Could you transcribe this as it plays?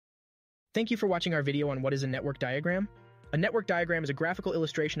Thank you for watching our video on what is a network diagram. A network diagram is a graphical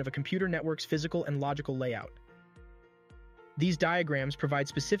illustration of a computer network's physical and logical layout. These diagrams provide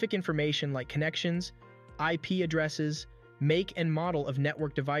specific information like connections, IP addresses, make and model of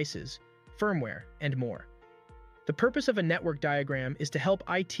network devices, firmware, and more. The purpose of a network diagram is to help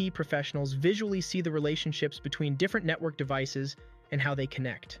IT professionals visually see the relationships between different network devices and how they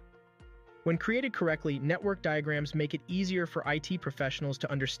connect. When created correctly, network diagrams make it easier for IT professionals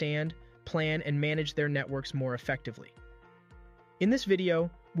to understand, plan, and manage their networks more effectively. In this video,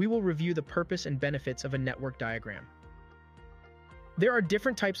 we will review the purpose and benefits of a network diagram. There are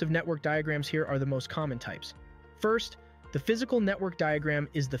different types of network diagrams. Here are the most common types. First, the physical network diagram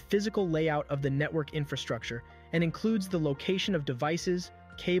is the physical layout of the network infrastructure and includes the location of devices,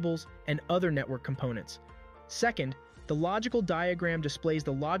 cables, and other network components. Second, the logical diagram displays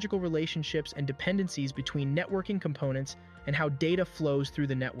the logical relationships and dependencies between networking components and how data flows through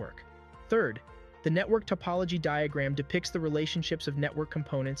the network. Third, the network topology diagram depicts the relationships of network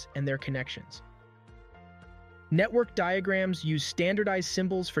components and their connections. Network diagrams use standardized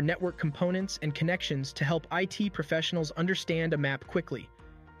symbols for network components and connections to help IT professionals understand a map quickly.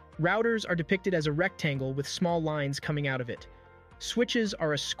 Routers are depicted as a rectangle with small lines coming out of it. Switches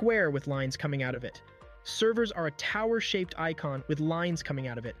are a square with lines coming out of it. Servers are a tower-shaped icon with lines coming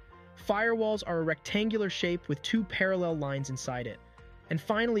out of it. Firewalls are a rectangular shape with two parallel lines inside it. And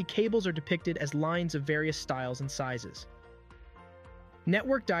finally, cables are depicted as lines of various styles and sizes.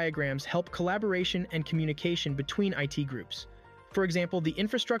 Network diagrams help collaboration and communication between IT groups. For example, the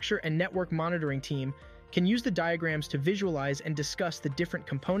infrastructure and network monitoring team can use the diagrams to visualize and discuss the different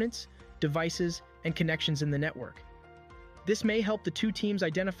components, devices, and connections in the network. This may help the two teams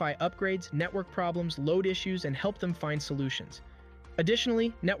identify upgrades, network problems, load issues, and help them find solutions.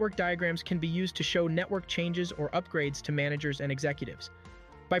 Additionally, network diagrams can be used to show network changes or upgrades to managers and executives.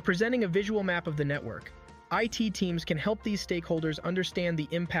 By presenting a visual map of the network, IT teams can help these stakeholders understand the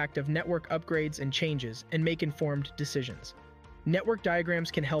impact of network upgrades and changes and make informed decisions. Network diagrams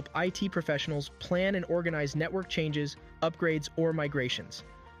can help IT professionals plan and organize network changes, upgrades, or migrations.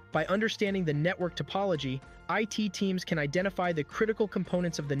 By understanding the network topology, IT teams can identify the critical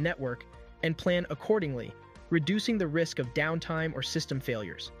components of the network and plan accordingly, reducing the risk of downtime or system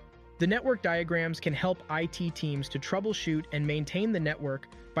failures. The network diagrams can help IT teams to troubleshoot and maintain the network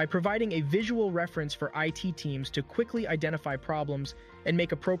by providing a visual reference for IT teams to quickly identify problems and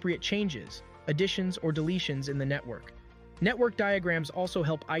make appropriate changes, additions, or deletions in the network. Network diagrams also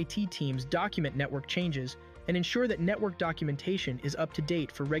help IT teams document network changes and ensure that network documentation is up to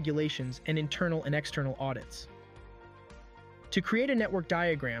date for regulations and internal and external audits. To create a network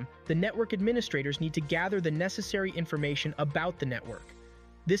diagram, the network administrators need to gather the necessary information about the network.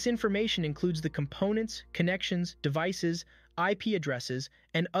 This information includes the components, connections, devices, IP addresses,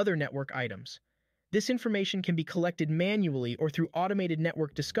 and other network items. This information can be collected manually or through automated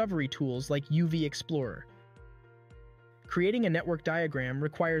network discovery tools like UVexplorer. Creating a network diagram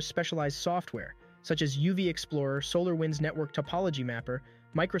requires specialized software, such as UVexplorer, SolarWinds Network Topology Mapper,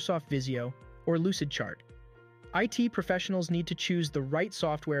 Microsoft Visio, or Lucidchart. IT professionals need to choose the right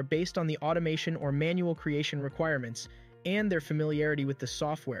software based on the automation or manual creation requirements and their familiarity with the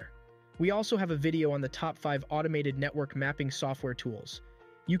software. We also have a video on the top 5 automated network mapping software tools.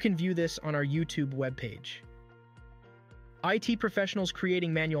 You can view this on our YouTube webpage. IT professionals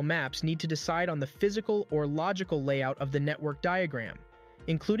creating manual maps need to decide on the physical or logical layout of the network diagram,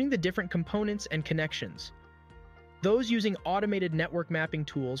 including the different components and connections. Those using automated network mapping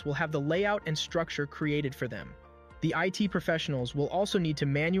tools will have the layout and structure created for them. The IT professionals will also need to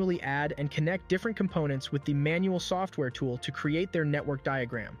manually add and connect different components with the manual software tool to create their network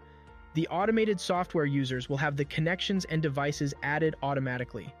diagram. The automated software users will have the connections and devices added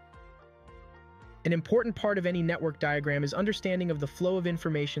automatically. An important part of any network diagram is understanding of the flow of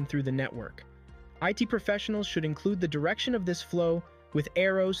information through the network. IT professionals should include the direction of this flow with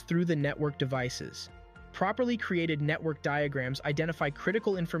arrows through the network devices. Properly created network diagrams identify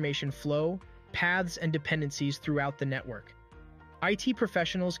critical information flow, paths, and dependencies throughout the network. IT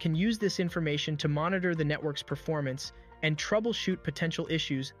professionals can use this information to monitor the network's performance and troubleshoot potential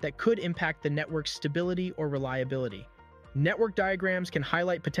issues that could impact the network's stability or reliability. Network diagrams can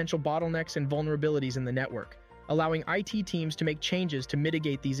highlight potential bottlenecks and vulnerabilities in the network, allowing IT teams to make changes to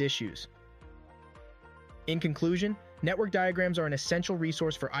mitigate these issues. In conclusion, network diagrams are an essential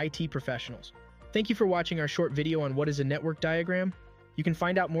resource for IT professionals. Thank you for watching our short video on what is a network diagram. You can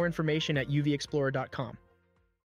find out more information at UVexplorer.com.